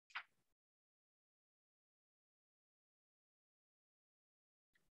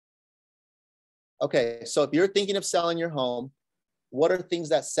Okay, so if you're thinking of selling your home, what are things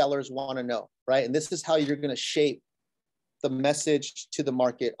that sellers want to know, right? And this is how you're going to shape the message to the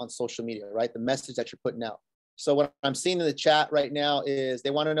market on social media, right? The message that you're putting out. So what I'm seeing in the chat right now is they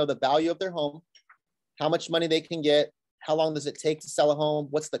want to know the value of their home, how much money they can get, how long does it take to sell a home,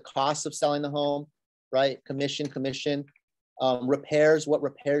 what's the cost of selling the home, right? Commission, repairs, what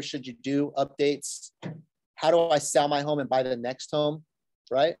repairs should you do, updates, how do I sell my home and buy the next home,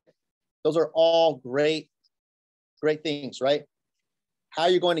 right? Those are all great things, right? How are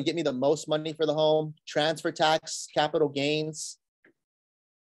you going to get me the most money for the home, transfer tax, capital gains.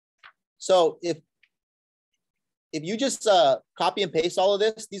 So if you just copy and paste all of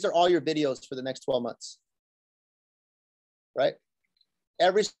this, these are all your videos for the next 12 months, right?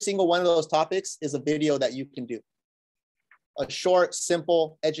 Every single one of those topics is a video that you can do. A short,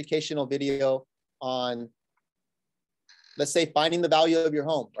 simple, educational video on, let's say, finding the value of your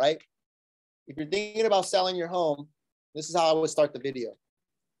home, right? If you're thinking about selling your home, this is how I would start the video.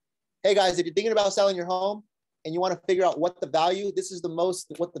 Hey guys, if you're thinking about selling your home and you want to figure out what the value, this is the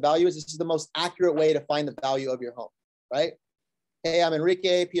most accurate way to find the value of your home, right? Hey, I'm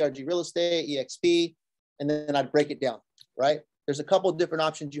Enrique, PRG Real Estate, EXP, and then I'd break it down, right? There's a couple of different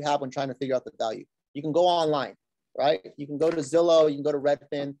options you have when trying to figure out the value. You can go online, right? You can go to Zillow, you can go to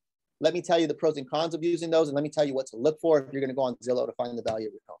Redfin. Let me tell you the pros and cons of using those, and let me tell you what to look for if you're going to go on Zillow to find the value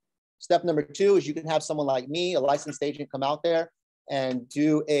of your home. Step number 2 is you can have someone like me, a licensed agent, come out there and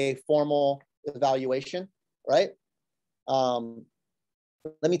do a formal evaluation, right? Let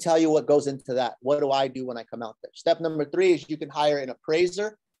me tell you what goes into that. What do I do when I come out there? Step number 3 is you can hire an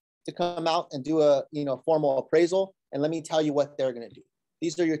appraiser to come out and do a formal appraisal. And let me tell you what they're going to do.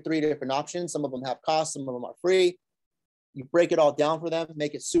 These are your 3 different options. Some of them have costs, some of them are free. You break it all down for them,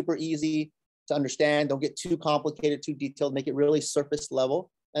 make it super easy to understand. Don't get too complicated, too detailed, make it really surface level.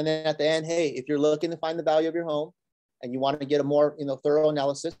 And then at the end, hey, if you're looking to find the value of your home and you want to get a more thorough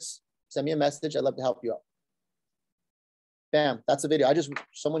analysis, send me a message. I'd love to help you out. Bam, that's a video.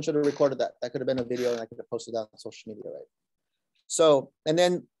 Someone should have recorded that. That could have been a video and I could have posted that on social media, right? So, and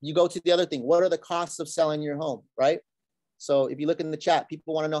then you go to the other thing. What are the costs of selling your home, right? So if you look in the chat,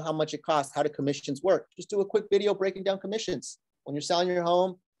 people want to know how much it costs, how do commissions work? Just do a quick video breaking down commissions. When you're selling your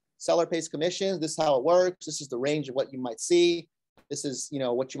home, seller pays commissions. This is how it works. This is the range of what you might see. This is,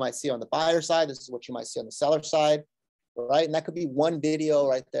 what you might see on the buyer side. This is what you might see on the seller side, right? And that could be one video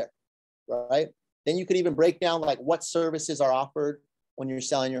right there, right? Then you could even break down like what services are offered when you're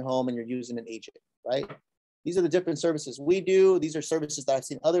selling your home and you're using an agent, right? These are the different services we do. These are services that I've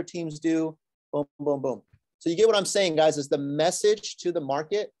seen other teams do. Boom, boom, boom. So you get what I'm saying, guys, is the message to the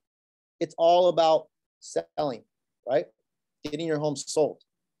market. It's all about selling, right? Getting your home sold.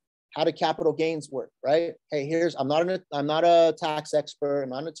 How do capital gains work, right? Hey, I'm not a tax expert, I'm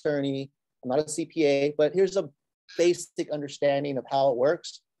not an attorney, I'm not a CPA, but here's a basic understanding of how it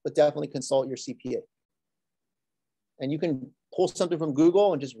works, but definitely consult your CPA. And you can pull something from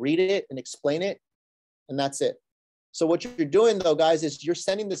Google and just read it and explain it, and that's it. So what you're doing though, guys, is you're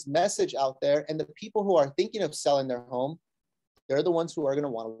sending this message out there, and the people who are thinking of selling their home, they're the ones who are going to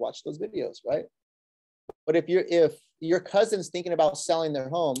want to watch those videos, right? But if your cousin's thinking about selling their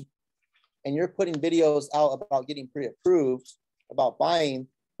home and you're putting videos out about getting pre-approved, about buying,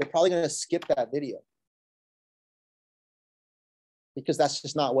 they're probably going to skip that video because that's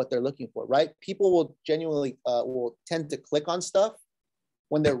just not what they're looking for, right? People will genuinely will tend to click on stuff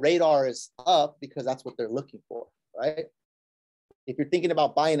when their radar is up because that's what they're looking for, right? If you're thinking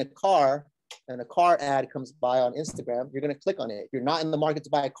about buying a car and a car ad comes by on Instagram, you're going to click on it. If you're not in the market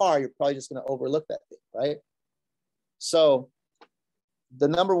to buy a car, you're probably just going to overlook that thing, right? So the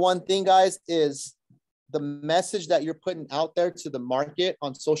number one thing, guys, is the message that you're putting out there to the market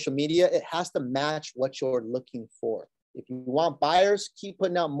on social media. It has to match what you're looking for. If you want buyers, keep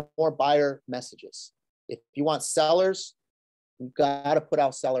putting out more buyer messages. If you want sellers, you've got to put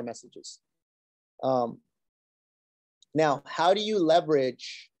out seller messages. Now, how do you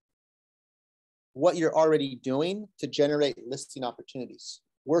leverage what you're already doing to generate listing opportunities?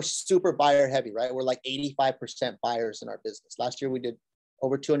 We're super buyer heavy, right? We're like 85% buyers in our business. Last year, we did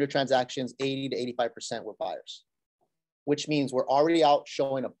over 200 transactions, 80 to 85% were buyers, which means we're already out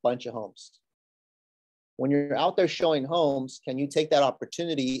showing a bunch of homes. When you're out there showing homes, can you take that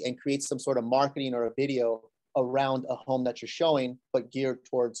opportunity and create some sort of marketing or a video around a home that you're showing, but geared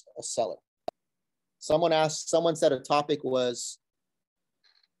towards a seller? Someone said a topic was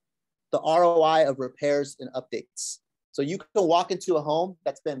the ROI of repairs and updates. So you can walk into a home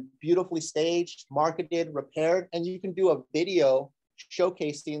that's been beautifully staged, marketed, repaired, and you can do a video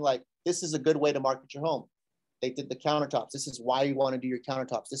showcasing like, this is a good way to market your home. They did the countertops. This is why you want to do your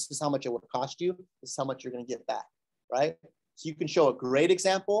countertops. This is how much it would cost you. This is how much you're going to get back, right? So you can show a great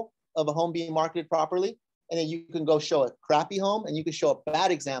example of a home being marketed properly, and then you can go show a crappy home, and you can show a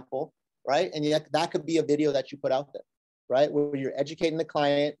bad example, right? And that could be a video that you put out there, right? Where you're educating the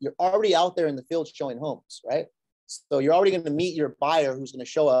client. You're already out there in the field showing homes, right? So you're already going to meet your buyer who's going to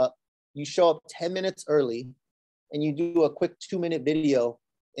show up. You show up 10 minutes early, and you do a quick 2-minute video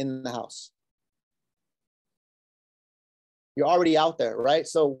in the house. You're already out there, right?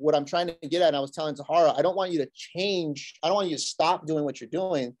 So what I'm trying to get at, and I was telling Tahara, I don't want you to change. I don't want you to stop doing what you're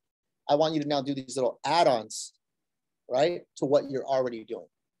doing. I want you to now do these little add-ons, right, to what you're already doing,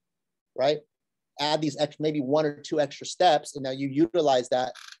 right? Add these extra, maybe 1 or 2 extra steps, and now you utilize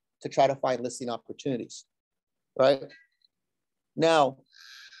that to try to find listing opportunities, right? Now,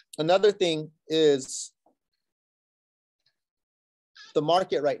 another thing is the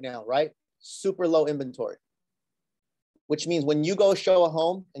market right now, right? Super low inventory, which means when you go show a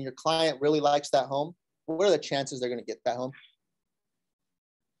home and your client really likes that home, what are the chances they're going to get that home?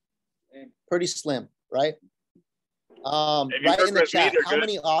 Pretty slim, right? Right in the chat, how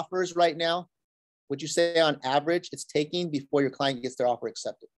many offers right now would you say on average it's taking before your client gets their offer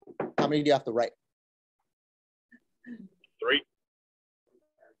accepted? How many do you have to write? 3.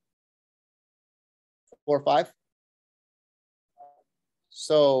 4 or 5?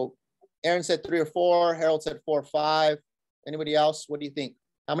 So Aaron said 3 or 4. Harold said 4 or 5. Anybody else? What do you think?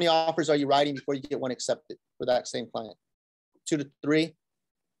 How many offers are you writing before you get one accepted for that same client? 2 to 3?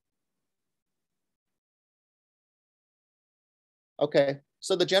 Okay,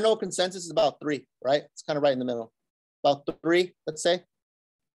 so the general consensus is about 3, right? It's kind of right in the middle. About 3, let's say,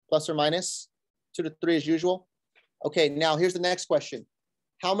 plus or minus. 2 to 3 as usual. Okay, now here's the next question.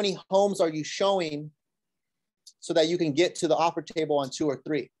 How many homes are you showing so that you can get to the offer table on 2 or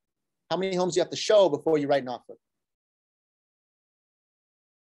 3? How many homes do you have to show before you write an offer?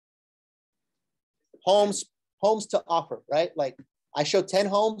 Homes to offer, right? Like I show 10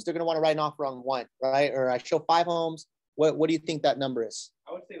 homes, they're going to want to write an offer on 1, right? Or I show 5 homes. What do you think that number is?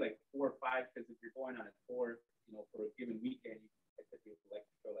 I would say like 4 or 5, because if you're going on a tour, for a given weekend, you typically like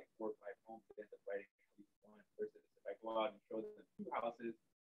to show like 4 or 5 homes to end up writing at least 1. Versus if I go out and show them 2 houses,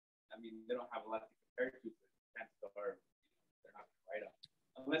 I mean, they don't have a lot to compare to, so chances are they're not going to write up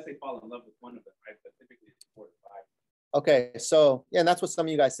unless they fall in love with one of them, right? But typically it's 4 to 5. Okay, so yeah, and that's what some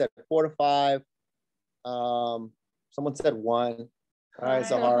of you guys said, 4 to 5. Someone said 1. All right,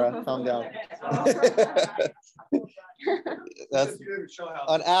 Zahara, calm down. That's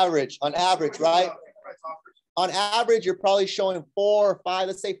on average, right? On average, you're probably showing 4 or 5.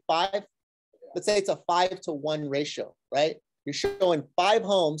 Let's say 5. Let's say it's a 5 to 1 ratio, right? You're showing 5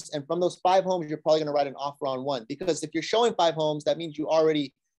 homes, and from those 5 homes, you're probably going to write an offer on 1. Because if you're showing 5 homes, that means you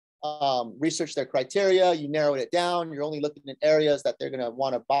already researched their criteria. You narrowed it down. You're only looking at areas that they're going to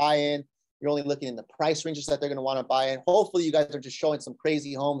want to buy in. You're only looking in the price ranges that they're going to want to buy in. Hopefully, you guys are just showing some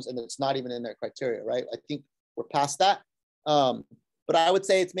crazy homes, and it's not even in their criteria, right? I think we're past that. But I would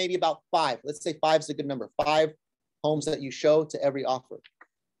say it's maybe about 5. Let's say 5 is a good number. 5 homes that you show to every offer.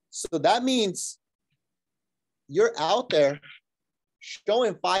 So that means you're out there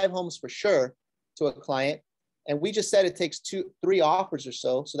showing 5 homes for sure to a client. And we just said it takes 2-3 offers or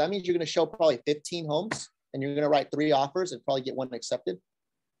so. So that means you're going to show probably 15 homes, and you're going to write 3 offers and probably get 1 accepted.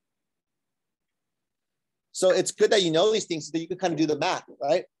 So it's good that you know these things so that you can kind of do the math,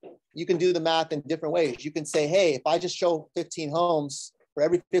 right? You can do the math in different ways. You can say, hey, if I just show 15 homes, for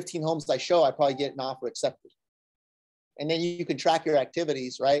every 15 homes I show, I probably get an offer accepted. And then you can track your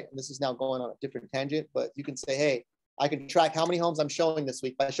activities, right? And this is now going on a different tangent, but you can say, hey, I can track how many homes I'm showing this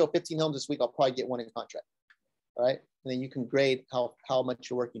week. If I show 15 homes this week, I'll probably get 1 in contract, right? And then you can grade how much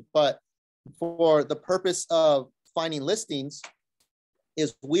you're working. But for the purpose of finding listings,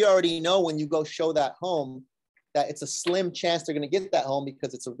 is we already know when you go show that home that it's a slim chance they're going to get that home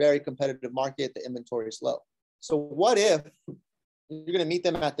because it's a very competitive market. The inventory is low. So what if you're going to meet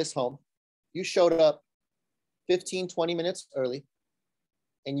them at this home? You showed up 15, 20 minutes early,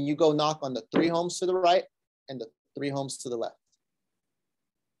 and you go knock on the 3 homes to the right and the 3 homes to the left.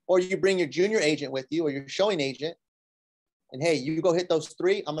 Or you bring your junior agent with you or your showing agent, and hey, you go hit those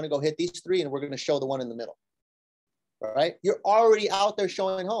 3. I'm going to go hit these 3, and we're going to show the one in the middle. All right? You're already out there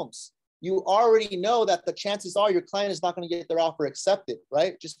showing homes. You already know that the chances are your client is not going to get their offer accepted,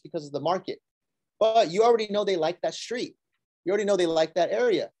 right? Just because of the market. But you already know they like that street. You already know they like that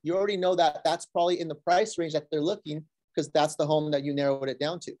area. You already know that that's probably in the price range that they're looking because that's the home that you narrowed it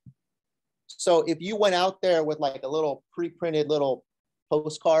down to. So if you went out there with like a little pre-printed little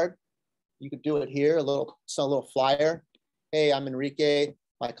postcard, you could do it here, a little flyer. Hey, I'm Enrique.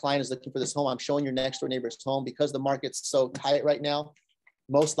 my client is looking for this home. I'm showing your next door neighbor's home. Because the market's so tight right now,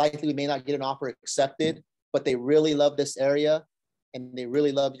 most likely we may not get an offer accepted, but they really love this area and they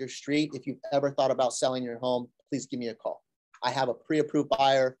really love your street. If you've ever thought about selling your home, please give me a call. I have a pre-approved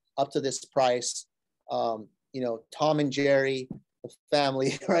buyer up to this price. You know, Tom and Jerry, the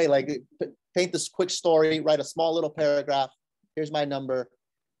family, right? Like paint this quick story, write a small little paragraph. Here's my number.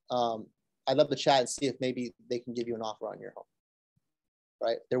 I'd love to chat and see if maybe they can give you an offer on your home,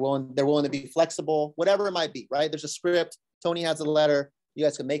 right? They're willing to be flexible, whatever it might be, right? There's a script. Tony has a letter. You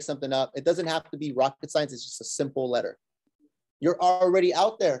guys can make something up. It doesn't have to be rocket science. It's just a simple letter. You're already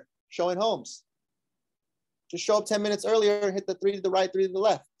out there showing homes. Just show up 10 minutes earlier, hit the 3 to the right, 3 to the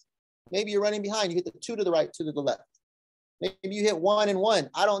left. Maybe you're running behind. You hit the 2 to the right, 2 to the left. Maybe you hit 1 and 1.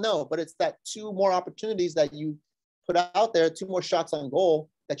 I don't know, but it's that 2 more opportunities that you put out there, 2 more shots on goal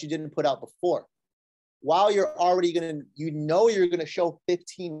that you didn't put out before. While you're already you're going to show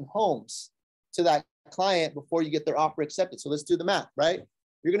 15 homes to that client before you get their offer accepted. So let's do the math, right?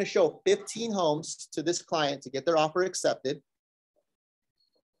 You're going to show 15 homes to this client to get their offer accepted.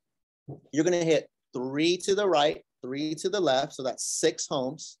 You're going to hit 3 to the right, 3 to the left. So that's 6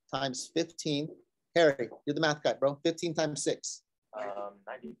 homes times 15. Harry, you're the math guy, bro. 15 times 6.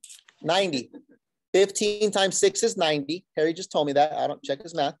 90. 90. 15 times 6 is 90. Harry just told me that. I don't check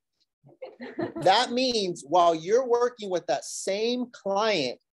his math. That means while you're working with that same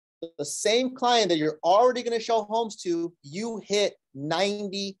client, the same client that you're already going to show homes to, you hit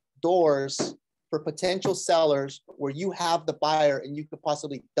 90 doors for potential sellers where you have the buyer and you could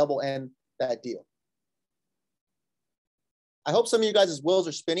possibly double end that deal. I hope some of you guys' wheels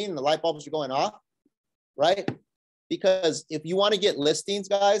are spinning and the light bulbs are going off, right? Because if you want to get listings,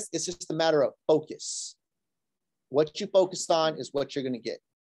 guys, it's just a matter of focus. What you focus on is what you're going to get,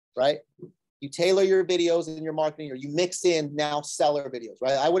 right? You tailor your videos and your marketing, or you mix in now seller videos,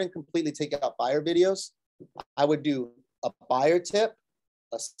 right? I wouldn't completely take out buyer videos. I would do a buyer tip,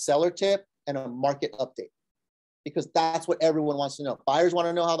 a seller tip, and a market update, because that's what everyone wants to know. Buyers want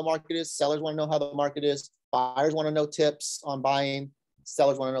to know how the market is. Sellers want to know how the market is. Buyers want to know tips on buying.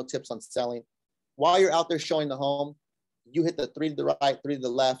 Sellers want to know tips on selling. While you're out there showing the home, you hit the 3 to the right, 3 to the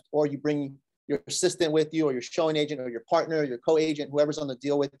left, or you bring your assistant with you, or your showing agent, or your partner, your co-agent, whoever's on the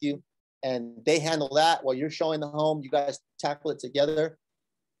deal with you, and they handle that while you're showing the home. You guys tackle it together.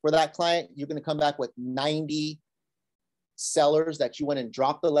 For that client, you're going to come back with 90 sellers that you went and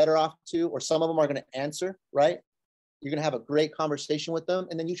dropped the letter off to, or some of them are going to answer, right? You're going to have a great conversation with them,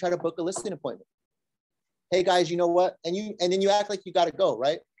 and then you try to book a listing appointment. Hey guys, you know what? And then you act like you got to go,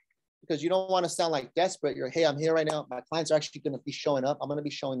 right? Because you don't want to sound like desperate. You're, hey, I'm here right now. My clients are actually going to be showing up. I'm going to be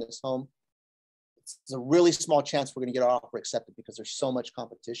showing this home. It's a really small chance we're going to get our offer accepted because there's so much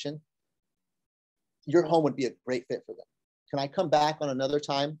competition. Your home would be a great fit for them. Can I come back on another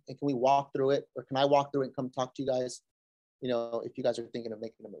time and can we walk through it? Or can I walk through it and come talk to you guys? You know, if you guys are thinking of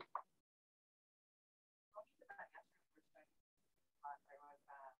making a move.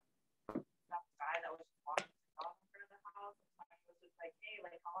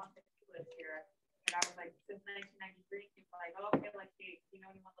 And I was like, since 1993, he's like, oh, okay, like, hey, you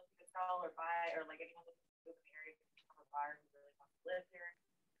know anyone looking to sell or buy, or like anyone looking to move in the area, become a buyer who really wants to live here?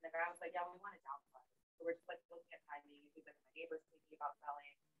 And the guy was like, yeah, we want to downsize. So we're just like looking at timing. He's like, my neighbor's thinking about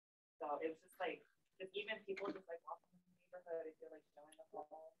selling. So it was just like, just even people just like walking in the neighborhood, if you're like showing the home,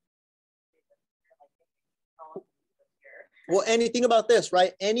 well, anything about this,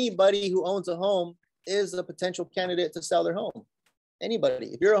 right? Anybody who owns a home is a potential candidate to sell their home.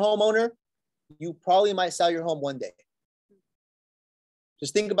 Anybody. If you're a homeowner, you probably might sell your home one day.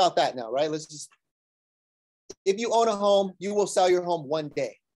 Just think about that now, right? If you own a home, you will sell your home one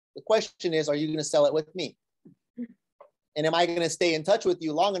day. The question is, are you going to sell it with me? And am I going to stay in touch with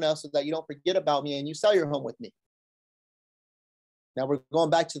you long enough so that you don't forget about me and you sell your home with me? Now we're going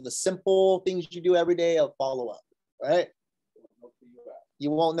back to the simple things you do every day of follow up, right?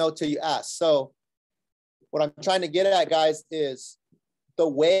 You won't know till you ask. So what I'm trying to get at, guys, is the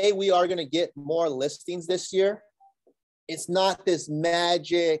way we are going to get more listings this year, it's not this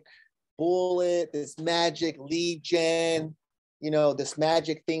magic bullet, this magic lead gen, you know, this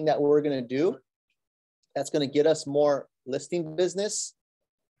magic thing that we're going to do that's going to get us more listing business.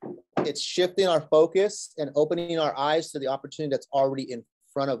 It's shifting our focus and opening our eyes to the opportunity that's already in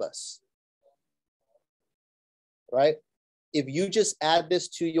front of us, right? If you just add this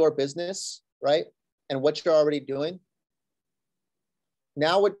to your business, right, and what you're already doing,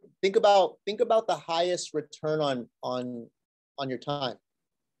 now think about the highest return on your time.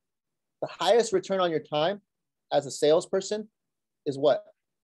 The highest return on your time as a salesperson is what?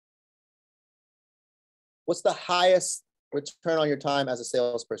 What's the highest return on your time as a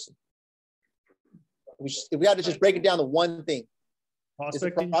salesperson? If we had to just break it down to one thing, is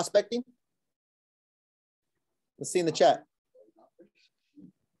it prospecting? Let's see in the chat.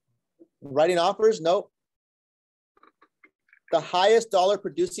 Writing offers? Nope. The highest dollar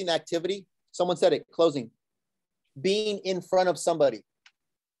producing activity, someone said it, closing. Being in front of somebody.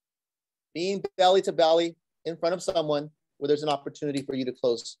 Being belly to belly in front of someone where there's an opportunity for you to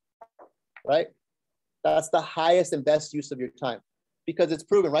close, right? That's the highest and best use of your time because it's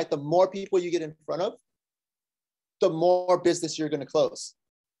proven, right? The more people you get in front of, the more business you're going to close.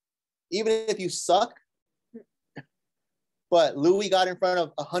 Even if you suck, but Louis got in front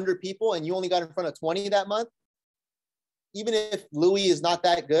of 100 people and you only got in front of 20 that month, even if Louis is not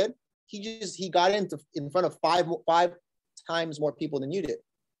that good, he got in front of five times more people than you did,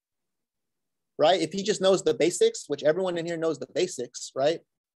 right? If he just knows the basics, which everyone in here knows the basics, right?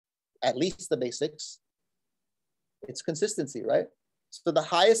 At least the basics, it's consistency, right? So the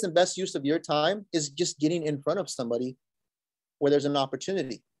highest and best use of your time is just getting in front of somebody where there's an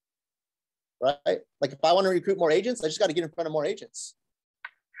opportunity, right? Like if I want to recruit more agents, I just got to get in front of more agents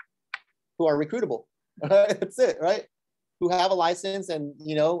who are recruitable. That's it, right? Who have a license and,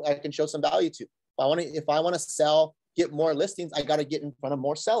 you know, I can show some value to. If I want to sell, get more listings, I got to get in front of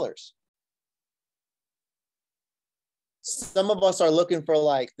more sellers. Some of us are looking for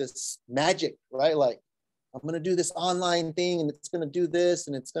like this magic, right? Like, I'm going to do this online thing and it's going to do this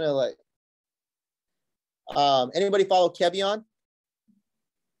and it's going to like, anybody follow Kevion?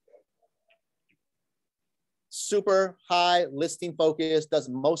 Super high listing focus, does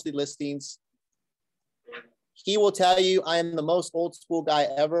mostly listings. He will tell you, I am the most old school guy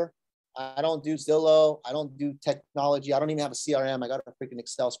ever. I don't do Zillow. I don't do technology. I don't even have a CRM. I got a freaking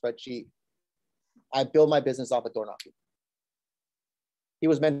Excel spreadsheet. I build my business off of door knocking. He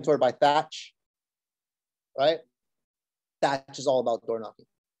was mentored by Thatch, right? Thatch is all about door knocking.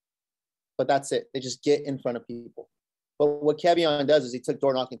 But that's it. They just get in front of people. But what Kevion does is he took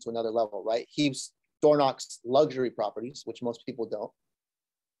door knocking to another level, right? He door knocks luxury properties, which most people don't.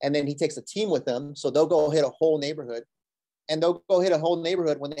 And then he takes a team with them. So they'll go hit a whole neighborhood. And they'll go hit a whole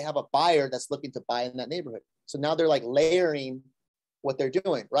neighborhood when they have a buyer that's looking to buy in that neighborhood. So now they're like layering what they're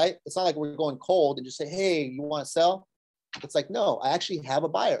doing, right? It's not like we're going cold and just say, hey, you want to sell? It's like, no, I actually have a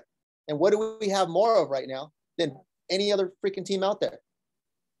buyer. And what do we have more of right now than any other freaking team out there?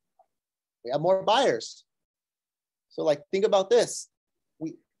 We have more buyers. So like, think about this.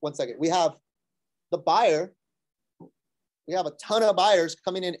 One second. We have the buyer. We have a ton of buyers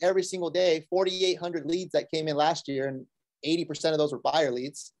coming in every single day, 4,800 leads that came in last year, and 80% of those were buyer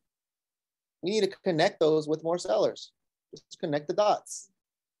leads. We need to connect those with more sellers. Just connect the dots.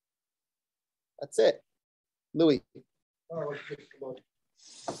 That's it. Louis.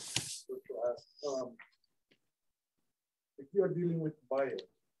 If you are dealing with buyers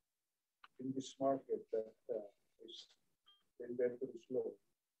in this market that is inventory slow,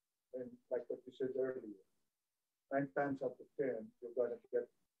 and like what you said earlier, 9 times out of 10, you're going to get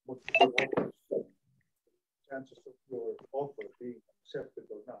multiple offers. Chances of your offer being accepted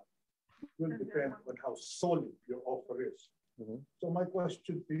or not will depend on how solid your offer is. Mm-hmm. So my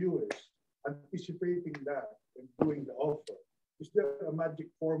question to you is, anticipating that and doing the offer, is there a magic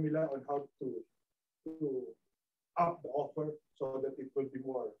formula on how to up the offer so that it will be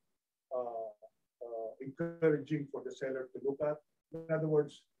more encouraging for the seller to look at? In other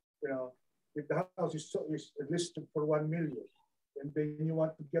words, you know, if the house is listed for 1 million, and then you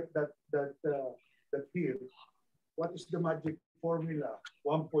want to get that deal, what is the magic formula?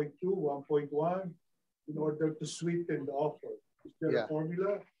 1.2, 1.1, in order to sweeten the offer? Is there a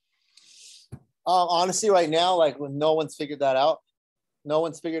formula? Honestly, right now, like when no one's figured that out. No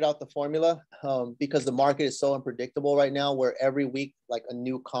one's figured out the formula because the market is so unpredictable right now, where every week, like a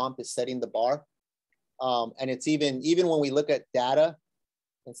new comp is setting the bar. And it's even when we look at data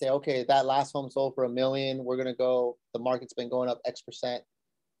and say, okay, that last home sold for $1 million, we're gonna go, the market's been going up X%.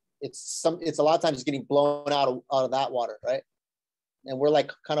 It's a lot of times it's getting blown out of that water, right? And we're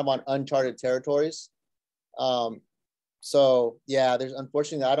like kind of on uncharted territories. So yeah, there's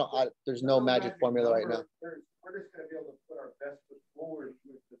unfortunately there's no magic formula right now. We're just gonna be able to put our best foot forward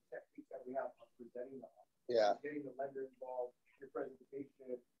with the techniques that we have on presenting the offer. Yeah. Getting the lender involved, your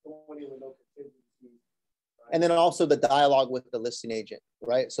presentation, going in with no contingencies. Right? And then also the dialogue with the listing agent,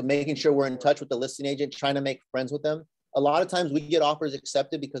 right? So making sure we're in touch with the listing agent, trying to make friends with them. A lot of times we get offers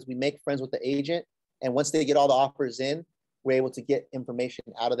accepted because we make friends with the agent. And once they get all the offers in, we're able to get information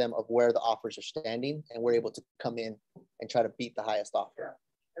out of them of where the offers are standing. And we're able to come in and try to beat the highest offer. Yeah.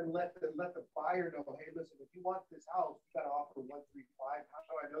 And let the buyer know, hey, listen, if you want this house, you got to offer 135. How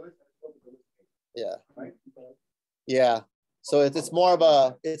do I know this? Yeah. Right? Yeah. So it's more of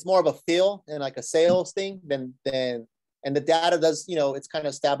a feel and like a sales thing than and the data does, you know, it's kind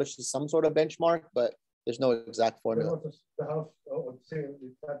of establishes some sort of benchmark, but there's no exact formula. The house on sale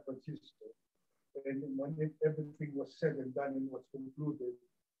in San Francisco, and when everything was said and done and was concluded,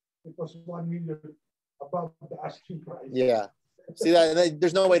 it was 1 million above the asking price. Yeah. See that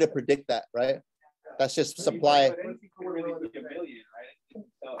there's no way to predict that, right? That's just supply. But anything for really be $1 million, right?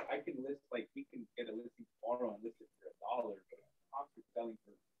 So I can list, like, we can get a listing tomorrow and list it for $1, but if we're selling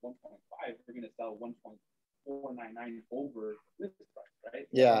for 1.5, we're going to sell 1.499 over list price, right?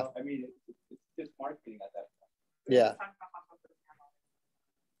 Yeah. So, I mean, it's just marketing at that point. Yeah.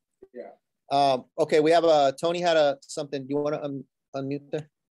 Yeah. Okay, we have Tony had something. Do you want to unmute there?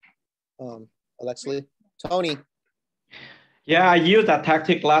 Alexley. Tony. Yeah, I used that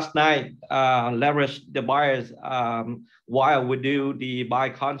tactic last night, leverage the buyers while we do the buy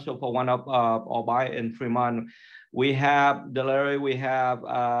consult for one of or buy in Fremont. We have delivery, we have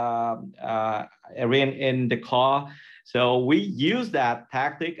arrange in the car. So we use that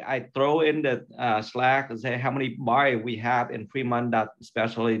tactic. I throw in the Slack and say how many buy we have in Fremont, that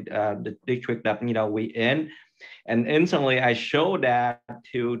especially the district that we in, and instantly I show that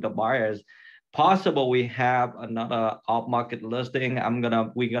to the buyers. Possible we have another off-market listing.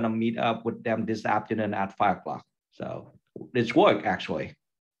 We're gonna meet up with them this afternoon at 5 o'clock. So it's work actually.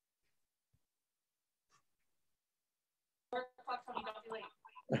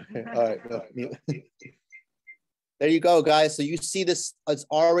 All right. There you go, guys. So you see this, it's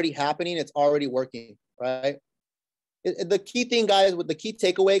already happening. It's already working, right? The key thing, guys, with the key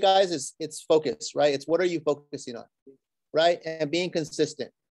takeaway, guys, is it's focus, right? It's what are you focusing on, right? And being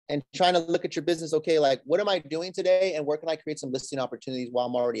consistent. And trying to look at your business, okay, like what am I doing today and where can I create some listing opportunities while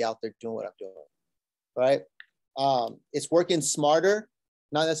I'm already out there doing what I'm doing, right? It's working smarter,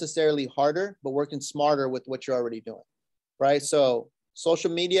 not necessarily harder, but working smarter with what you're already doing, right? So social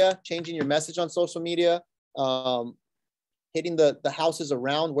media, changing your message on social media, hitting the houses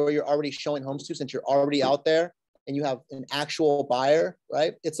around where you're already showing homes to, since you're already out there and you have an actual buyer,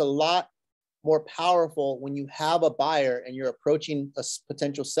 right? It's a lot more powerful when you have a buyer and you're approaching a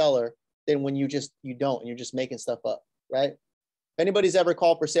potential seller than when you don't, and you're just making stuff up, right? If anybody's ever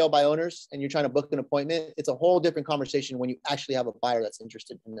called for sale by owners and you're trying to book an appointment, it's a whole different conversation when you actually have a buyer that's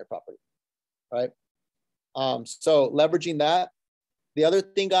interested in their property, right? So leveraging that. The other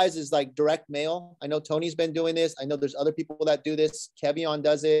thing, guys, is like direct mail. I know Tony's been doing this. I know there's other people that do this. Kevion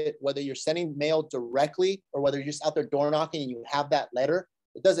does it. Whether you're sending mail directly or whether you're just out there door knocking and you have that letter,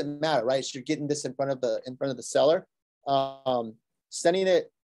 it doesn't matter, right? So you're getting this in front of the seller. Sending it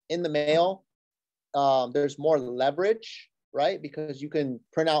in the mail, there's more leverage, right? Because you can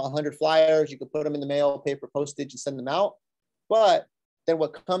print out 100 flyers, you can put them in the mail, pay for postage and send them out. But then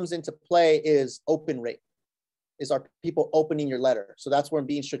what comes into play is open rate. Are people opening your letter? So that's where I'm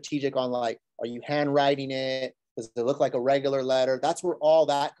being strategic on, like, are you handwriting it? Does it look like a regular letter? That's where all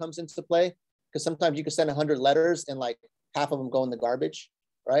that comes into play. Because sometimes you can send 100 letters and like half of them go in the garbage,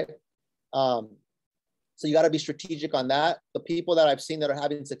 right? So you got to be strategic on that. The people that I've seen that are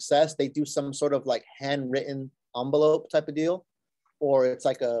having success, they do some sort of like handwritten envelope type of deal, or it's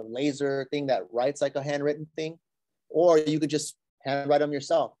like a laser thing that writes like a handwritten thing, or you could just handwrite them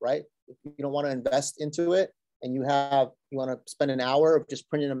yourself, right? If you don't want to invest into it and you want to spend an hour of just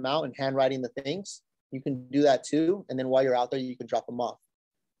printing them out and handwriting the things, you can do that too. And then while you're out there, you can drop them off.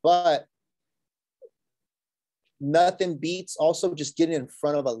 But nothing beats also just getting in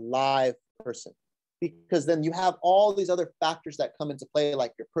front of a live person, because then you have all these other factors that come into play,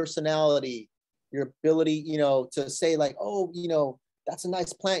 like your personality, your ability, to say like, oh, that's a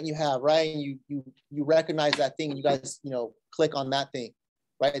nice plant you have, right? And you recognize that thing and you guys, click on that thing,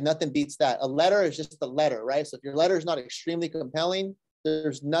 right? Nothing beats that. A letter is just a letter, right? So if your letter is not extremely compelling,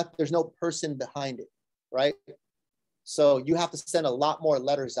 there's no person behind it, right? So you have to send a lot more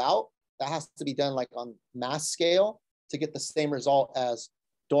letters out. That has to be done like on mass scale to get the same result as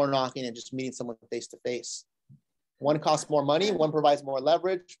door knocking and just meeting someone face to face. One costs more money, one provides more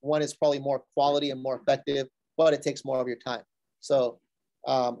leverage, one is probably more quality and more effective, but it takes more of your time. So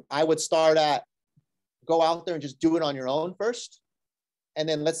I would go out there and just do it on your own first. And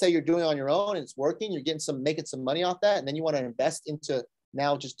then let's say you're doing it on your own and it's working, you're making some money off that. And then you want to invest into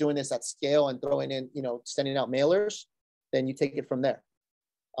now just doing this at scale and throwing in, sending out mailers, then you take it from there.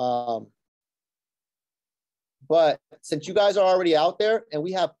 But since you guys are already out there and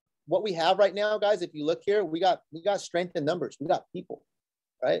we have what we have right now, guys, if you look here, we got strength in numbers. We got people,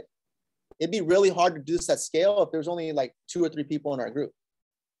 right? It'd be really hard to do this at scale if there's only like 2 or 3 people in our group,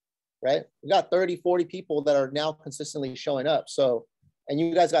 right? We got 30, 40 people that are now consistently showing up. So, and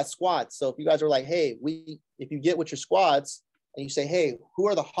you guys got squads. So if you guys are like, hey, if you get with your squads and you say, hey, who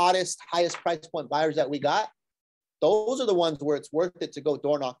are the hottest, highest price point buyers that we got? Those are the ones where it's worth it to go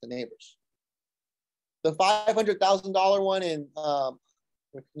door knock the neighbors. The $500,000 one in,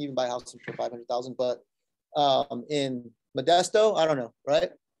 we can even buy houses for $500,000, but in Modesto, I don't know, right?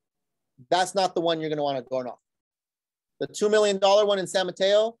 That's not the one you're going to want to door knock. The $2 million one in San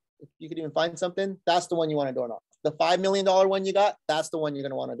Mateo, if you could even find something, that's the one you want to door knock. The $5 million one you got, that's the one you're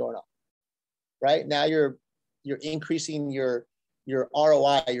going to want to door knock, right? Now you're increasing your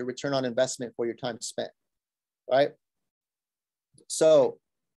ROI, your return on investment for your time spent, right? So,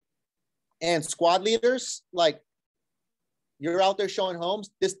 and squad leaders, like you're out there showing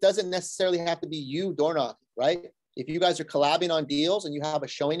homes. This doesn't necessarily have to be you door knocking, right? If you guys are collabing on deals and you have a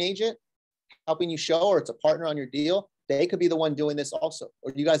showing agent helping you show, or it's a partner on your deal, they could be the one doing this also.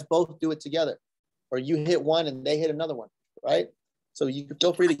 Or you guys both do it together, or you hit one and they hit another one, right? So you can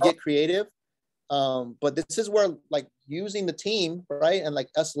feel free to get creative. But this is where like using the team, right? And like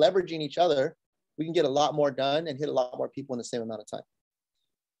us leveraging each other, we can get a lot more done and hit a lot more people in the same amount of time.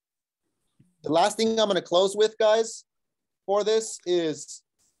 The last thing I'm going to close with, guys, for this is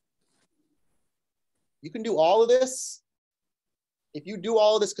you can do all of this. If you do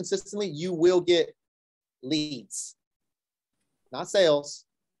all of this consistently, you will get leads, not sales.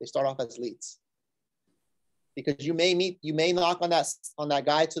 They start off as leads, because you may knock on that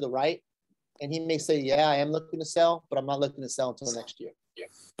guy to the right, and he may say, yeah, I am looking to sell, but I'm not looking to sell until next year. Yeah.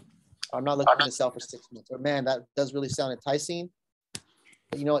 I'm not looking to sell for 6 months. Or man, that does really sound enticing,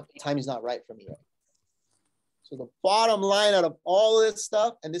 but you know what? Timing's not right for me right. So the bottom line out of all of this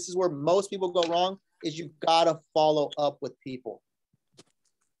stuff, and this is where most people go wrong, is you gotta follow up with people.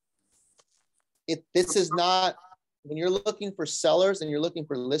 This is not, when you're looking for sellers and you're looking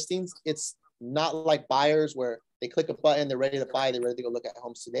for listings, it's not like buyers where they click a button, they're ready to buy, they're ready to go look at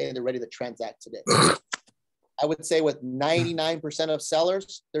homes today, and they're ready to transact today. I would say with 99% of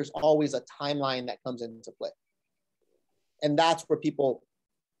sellers, there's always a timeline that comes into play. And that's where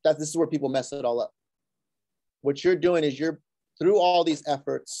this is where people mess it all up. What you're doing is through all these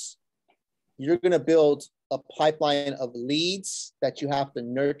efforts, you're going to build a pipeline of leads that you have to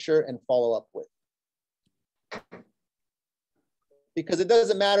nurture and follow up with. Because it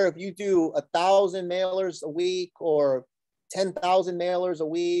doesn't matter if you do 1,000 mailers a week or 10,000 mailers a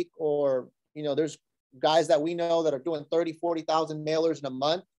week, or, you know, there's guys that we know that are doing 30, 40,000 mailers in a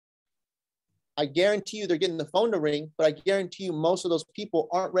month. I guarantee you they're getting the phone to ring, but I guarantee you most of those people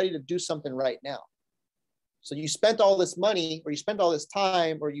aren't ready to do something right now. So you spent all this money, or you spent all this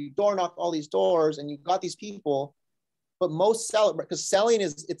time, or you door knocked all these doors and you got these people, but most sell, because selling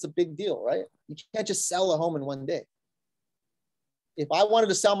it's a big deal, right? You can't just sell a home in one day. If I wanted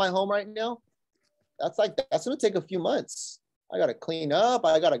to sell my home right now, that's going to take a few months. I got to clean up.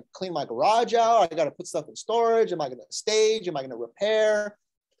 I got to clean my garage out. I got to put stuff in storage. Am I going to stage? Am I going to repair?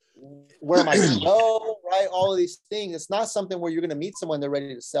 Where am I going to go? Right? All of these things. It's not something where you're going to meet someone they're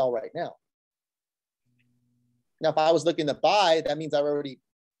ready to sell right now. Now, if I was looking to buy, that means I've already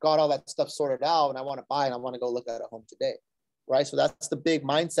got all that stuff sorted out and I want to buy and I want to go look at a home today, right? So that's the big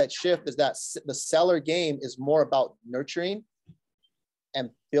mindset shift, is that the seller game is more about nurturing and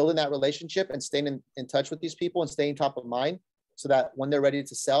building that relationship and staying in touch with these people and staying top of mind, so that when they're ready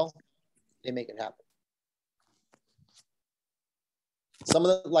to sell, they make it happen. Some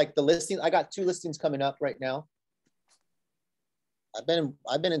of the listings, I got 2 listings coming up right now. I've been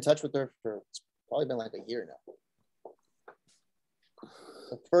in touch with her for, it's probably been like a year now.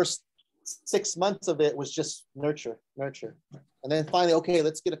 The first 6 months of it was just nurture. And then finally, okay,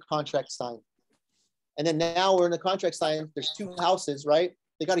 let's get a contract signed. And then now we're in the contract sign. There's 2 houses, right?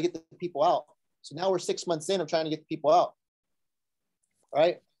 They got to get the people out. So now we're 6 months in of trying to get the people out,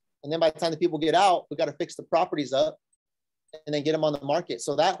 right? And then by the time the people get out, we got to fix the properties up and then get them on the market.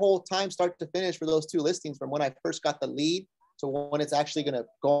 So that whole time, start to finish, for those 2 listings, from when I first got the lead to when it's actually going to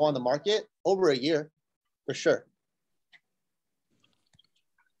go on the market, over a year for sure.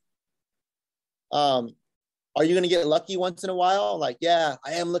 Are you going to get lucky once in a while? Like, yeah,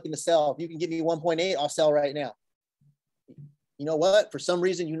 I am looking to sell. If you can give me 1.8, I'll sell right now. You know what? For some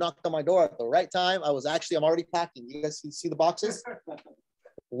reason, you knocked on my door at the right time. I'm already packing. You guys see the boxes?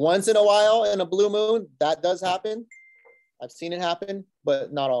 Once in a while, in a blue moon, that does happen. I've seen it happen,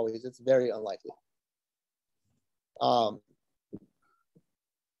 but not always. It's very unlikely.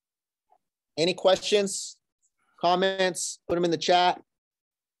 Any questions, comments? Put them in the chat.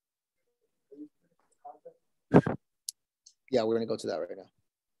 Yeah, we're going to go to that right now.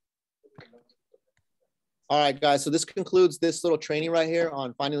 All right, guys. So this concludes this little training right here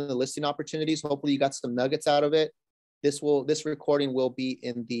on finding the listing opportunities. Hopefully you got some nuggets out of it. this recording will be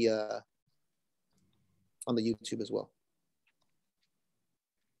in the on the YouTube as well.